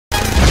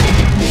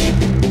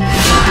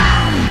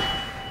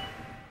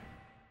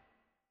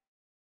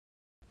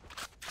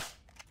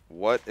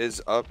What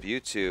is up,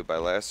 YouTube? I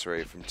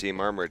Lacerate from Team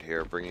Armored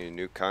here, bringing you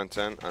new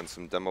content on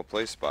some demo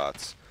play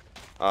spots.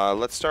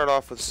 Let's start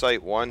off with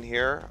Site 1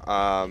 here.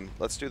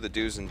 Let's do the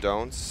do's and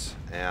don'ts,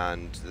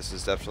 and this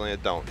is definitely a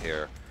don't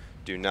here.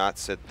 Do not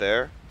sit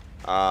there.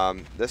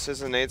 This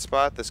is a nade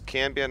spot. This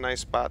can be a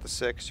nice spot to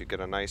sit 'cause you get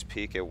a nice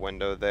peek at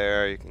window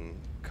there. You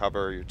can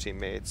cover your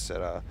teammates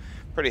at a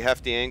pretty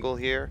hefty angle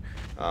here.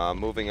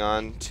 Moving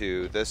on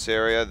to this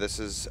area, this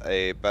is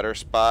a better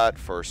spot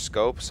for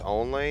scopes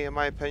only, in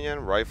my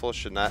opinion. Rifles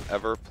should not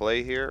ever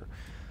play here.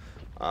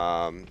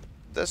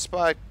 This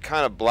spot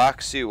kind of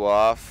blocks you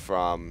off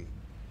from,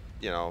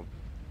 you know,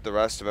 the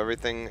rest of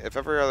everything. If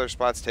every other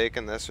spot's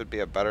taken, this would be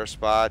a better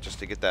spot just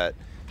to get that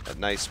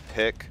nice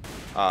pick.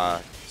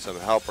 Some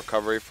help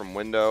recovery from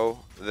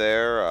window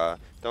there.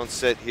 Don't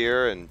sit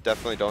here, and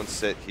definitely don't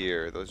sit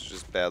here. Those are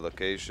just bad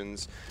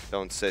locations.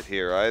 Don't sit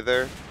here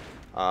either.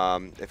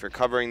 If you're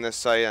covering this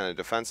site on a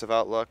defensive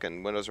outlook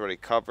and window's already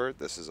covered,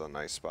 this is a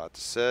nice spot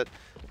to sit.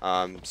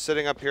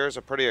 Sitting up here is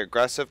a pretty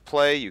aggressive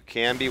play. You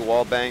can be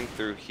wall banged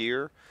through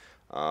here.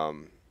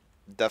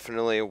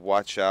 Definitely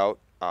watch out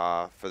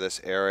for this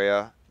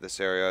area. This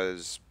area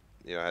is,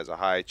 has a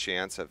high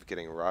chance of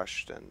getting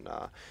rushed, and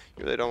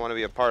you really don't want to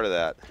be a part of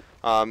that.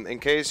 In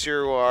case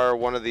you are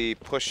one of the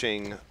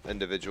pushing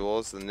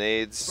individuals, the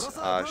nades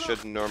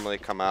shouldn't normally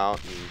come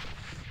out. And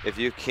if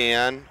you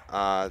can,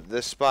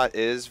 this spot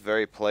is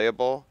very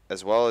playable,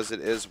 as well as it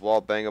is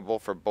wall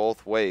bangable for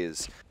both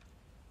ways.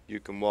 You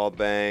can wall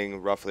bang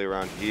roughly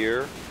around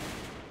here.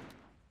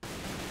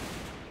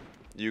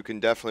 You can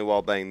definitely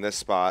wall bang this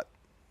spot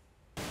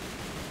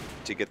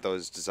to get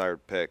those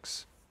desired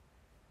picks.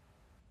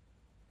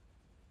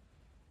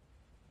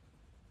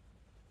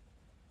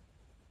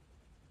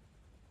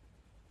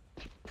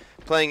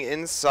 Playing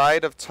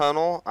inside of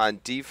tunnel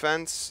on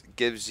defense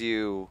gives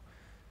you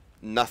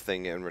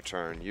nothing in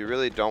return. You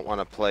really don't want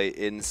to play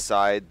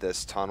inside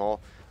this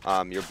tunnel.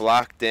 You're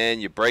blocked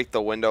in. You break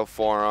the window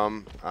for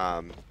them.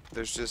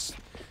 There's just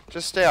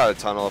stay out of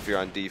tunnel if you're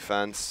on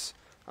defense.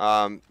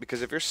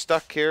 Because if you're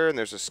stuck here and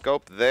there's a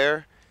scope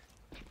there,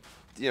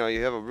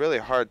 you have a really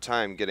hard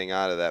time getting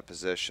out of that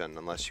position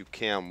unless you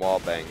can wall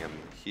bang him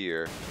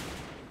here.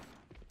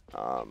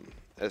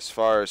 As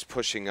far as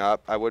pushing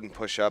up, I wouldn't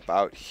push up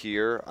out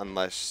here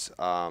unless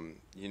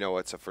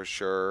it's a for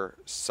sure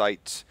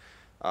site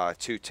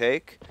to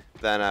take.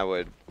 Then I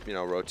would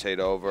rotate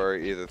over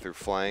either through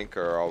flank,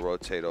 or I'll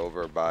rotate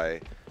over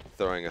by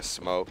throwing a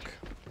smoke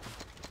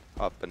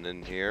up and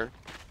in here.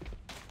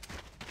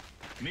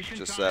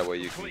 Just that way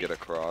you can get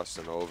across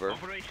and over in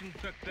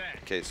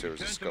case there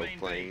was a scope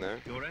playing there.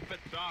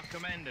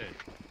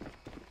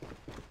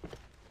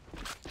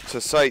 To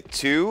Site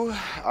 2,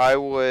 I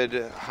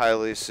would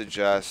highly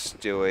suggest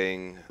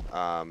doing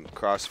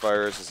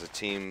crossfires as a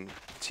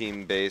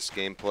team-based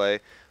gameplay.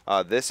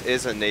 This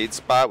is a nade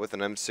spot with an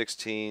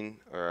M16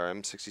 or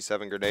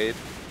M67 grenade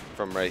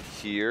from right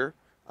here.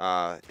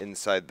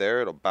 Inside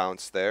there, it'll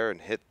bounce there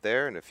and hit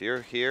there, and if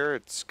you're here,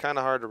 it's kind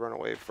of hard to run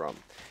away from.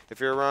 If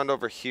you're around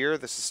over here,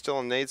 this is still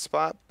a nade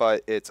spot,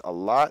 but it's a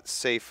lot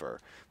safer.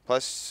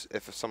 Plus,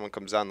 if someone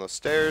comes down those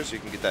stairs, you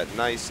can get that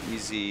nice,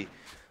 easy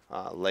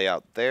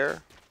layout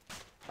there.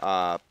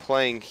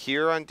 Playing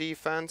here on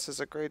defense is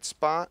a great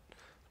spot,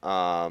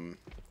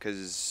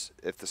 because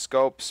if the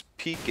scope's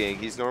peeking,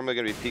 he's normally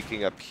going to be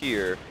peeking up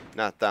here,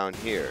 not down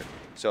here.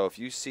 So if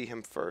you see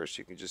him first,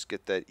 you can just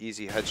get that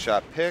easy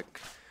headshot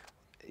pick.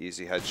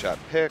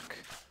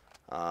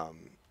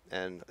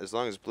 And as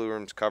long as blue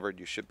room's covered,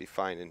 you should be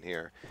fine in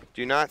here.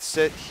 Do not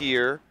sit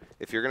here.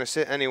 If you're going to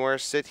sit anywhere,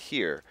 sit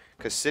here,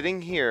 because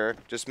sitting here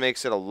just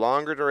makes it a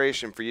longer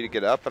duration for you to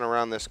get up and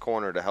around this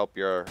corner to help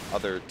your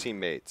other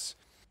teammates.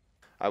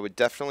 I would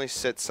definitely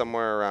sit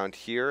somewhere around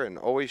here and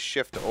always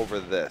shift over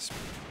this,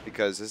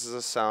 because this is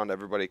a sound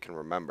everybody can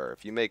remember.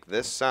 If you make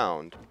this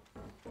sound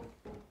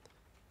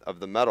of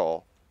the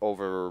metal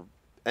over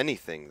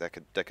anything, that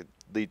could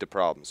lead to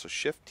problems. So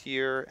shift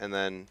here and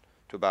then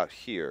to about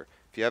here.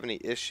 If you have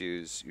any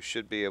issues, you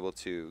should be able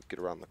to get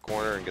around the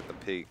corner and get the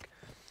peek.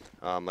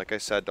 Like I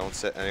said, don't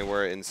sit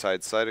anywhere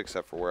inside sight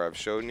except for where I've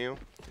shown you.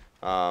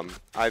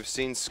 I've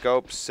seen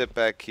scopes sit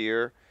back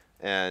here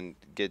and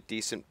get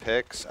decent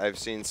picks. I've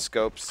seen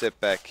scopes sit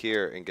back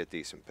here and get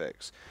decent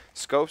picks.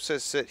 Scopes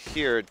that sit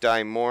here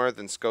die more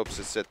than scopes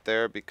that sit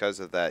there because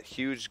of that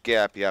huge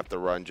gap you have to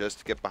run just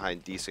to get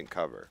behind decent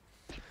cover.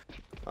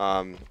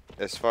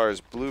 As far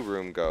as blue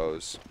room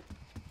goes,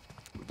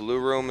 blue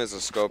room is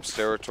a scopes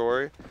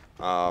territory.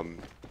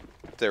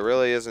 There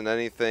really isn't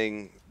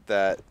anything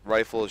that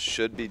rifles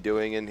should be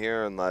doing in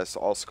here unless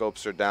all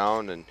scopes are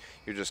down and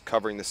you're just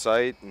covering the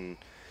site. And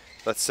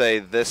let's say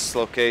this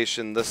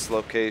location,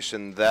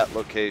 that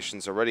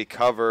location's already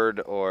covered,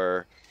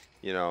 or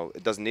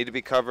it doesn't need to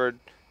be covered.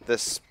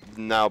 This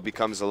now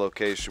becomes a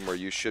location where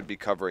you should be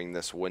covering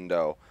this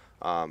window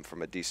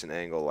from a decent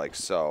angle, like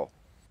so.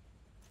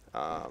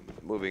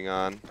 Moving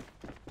on.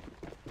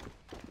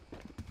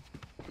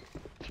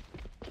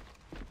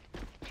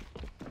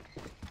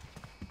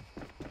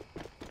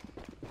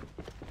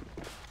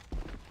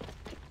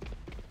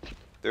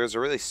 There's a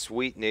really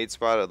sweet nade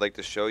spot I'd like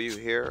to show you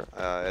here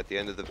at the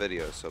end of the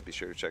video, so be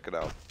sure to check it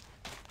out.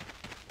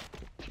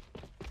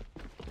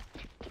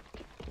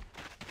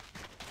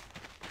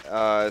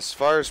 As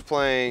far as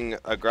playing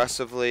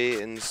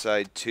aggressively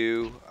inside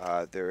 2,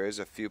 there is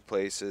a few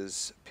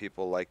places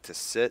people like to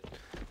sit.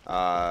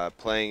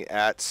 Playing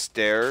at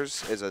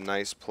stairs is a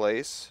nice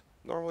place.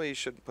 Normally you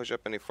shouldn't push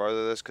up any farther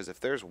than this, because if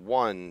there's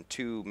 1,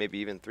 2, maybe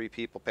even 3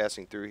 people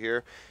passing through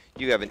here,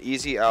 you have an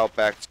easy out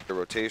back to the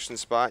rotation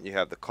spot. You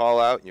have the call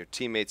out and your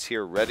teammates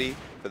here ready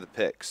for the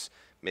picks.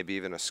 Maybe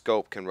even a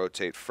scope can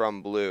rotate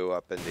from blue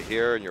up into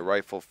here, and your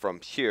rifle from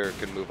here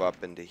can move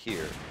up into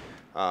here.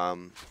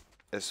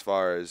 As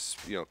far as,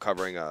 you know,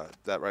 covering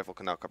that rifle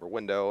can now cover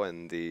window,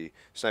 and the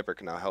sniper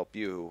can now help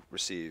you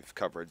receive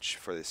coverage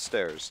for the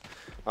stairs.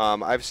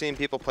 I've seen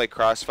people play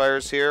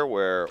crossfires here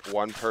where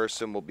one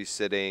person will be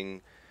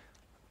sitting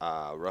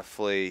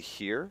roughly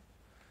here,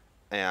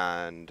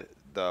 and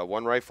the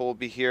one rifle will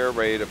be here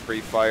ready to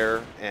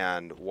pre-fire,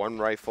 and one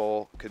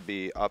rifle could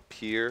be up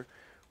here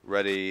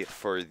ready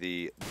for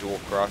the dual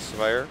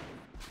crossfire.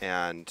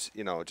 And,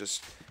 you know,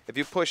 just if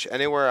you push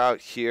anywhere out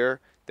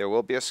here, there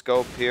will be a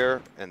scope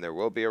here, and there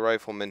will be a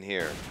rifleman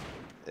here.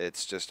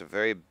 It's just a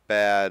very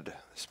bad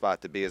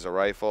spot to be as a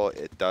rifle.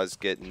 It does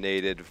get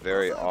naded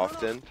very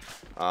often.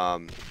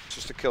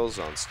 Just a kill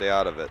zone. Stay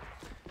out of it.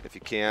 If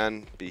you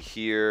can, be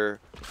here,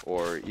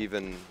 or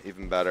even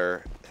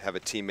better, have a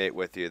teammate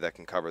with you that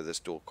can cover this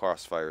dual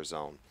crossfire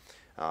zone.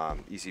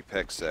 Easy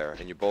picks there,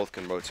 and you both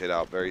can rotate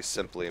out very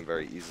simply and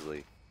very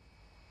easily.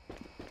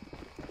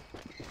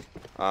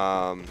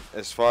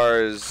 As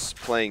far as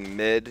playing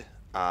mid,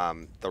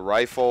 the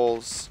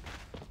rifle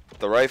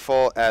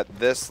at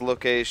this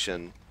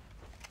location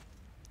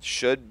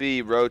should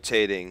be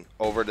rotating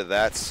over to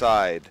that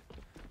side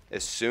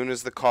as soon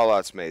as the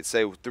call-out's made.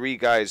 Say 3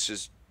 guys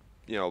just,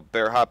 you know,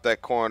 bear hop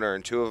that corner,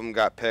 and 2 of them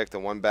got picked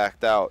and 1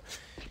 backed out.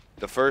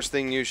 The first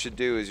thing you should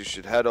do is you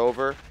should head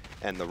over,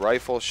 and the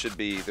rifle should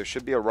be, there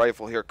should be a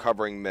rifle here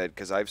covering mid,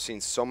 because I've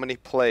seen so many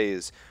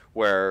plays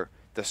where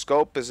the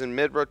scope is in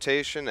mid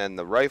rotation and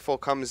the rifle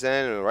comes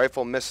in and the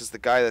rifle misses the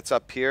guy that's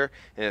up here,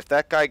 and if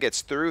that guy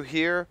gets through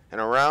here and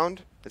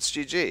around, it's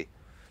GG.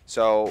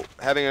 So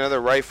having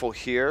another rifle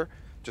here,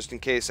 just in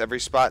case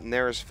every spot in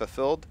there is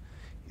fulfilled,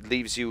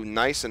 leaves you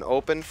nice and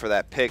open for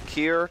that pick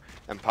here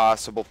and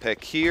possible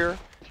pick here,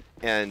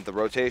 and the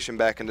rotation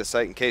back into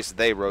sight in case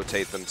they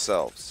rotate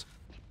themselves.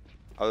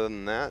 Other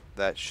than that,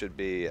 that should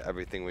be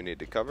everything we need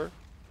to cover.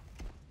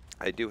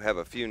 I do have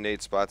a few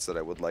nade spots that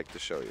I would like to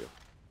show you.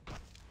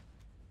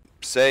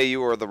 Say you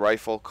were the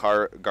rifle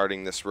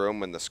guarding this room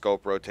when the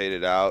scope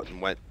rotated out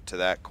and went to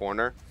that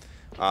corner.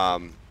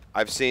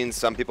 I've seen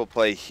some people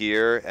play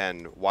here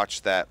and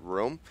watch that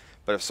room,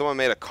 but if someone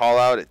made a call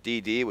out at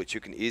DD, which you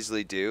can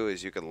easily do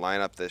is you can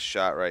line up this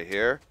shot right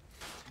here.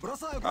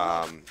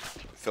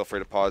 Feel free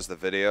to pause the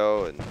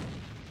video and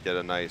get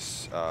a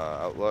nice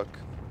outlook.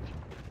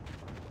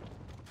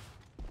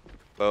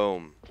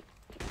 Boom.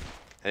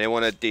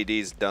 Anyone at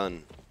DD's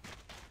done.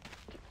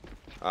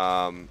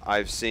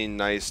 I've seen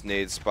nice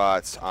nade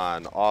spots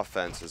on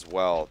offense as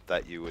well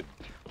that you would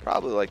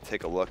probably like to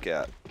take a look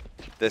at.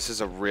 This is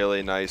a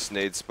really nice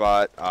nade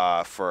spot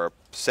for,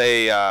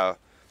 say,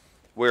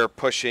 we're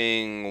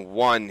pushing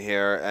 1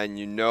 here and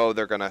you know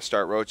they're going to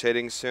start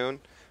rotating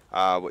soon.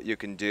 What you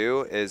can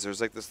do is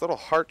there's like this little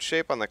heart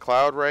shape on the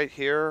cloud right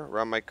here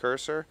around my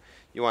cursor.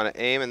 You want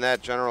to aim in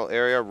that general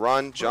area,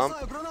 run, jump.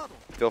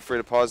 Feel free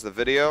to pause the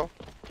video.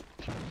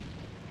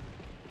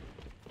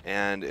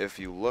 And if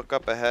you look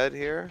up ahead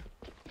here,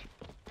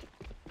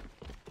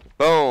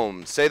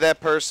 boom, say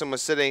that person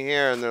was sitting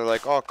here and they're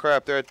like, oh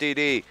crap, they're at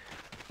DD.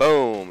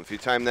 Boom, if you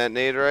time that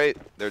nade right,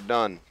 they're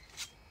done.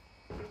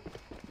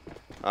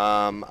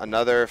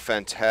 Another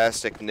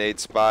fantastic nade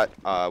spot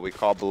we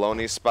call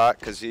baloney spot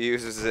because he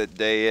uses it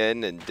day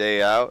in and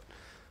day out,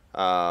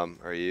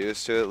 or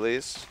used to at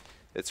least.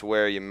 It's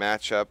where you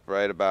match up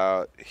right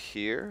about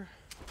here.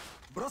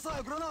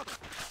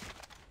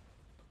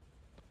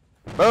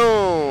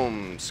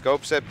 Boom!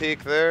 Scopes at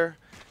peak there.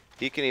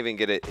 He can even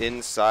get it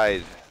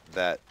inside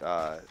that.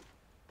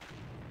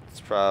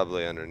 It's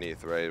probably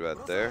underneath right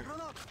about there.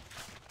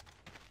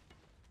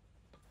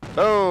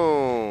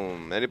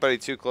 Boom! Anybody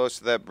too close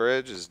to that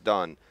bridge is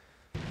done.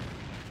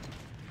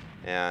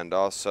 And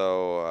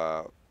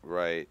also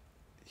right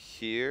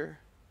here.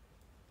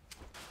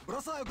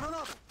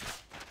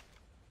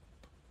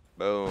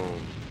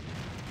 Boom.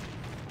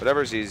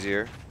 Whatever's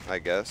easier, I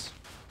guess.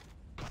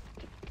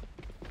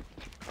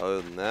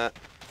 Other than that,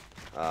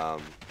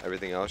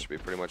 everything else should be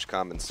pretty much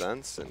common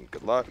sense, and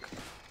good luck.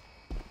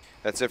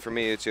 That's it for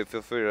me, YouTube.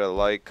 Feel free to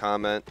like,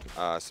 comment,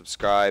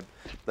 subscribe.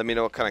 Let me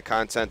know what kind of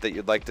content that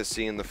you'd like to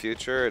see in the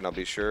future, and I'll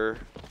be sure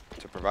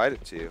to provide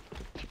it to you.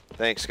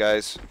 Thanks,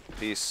 guys.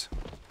 Peace.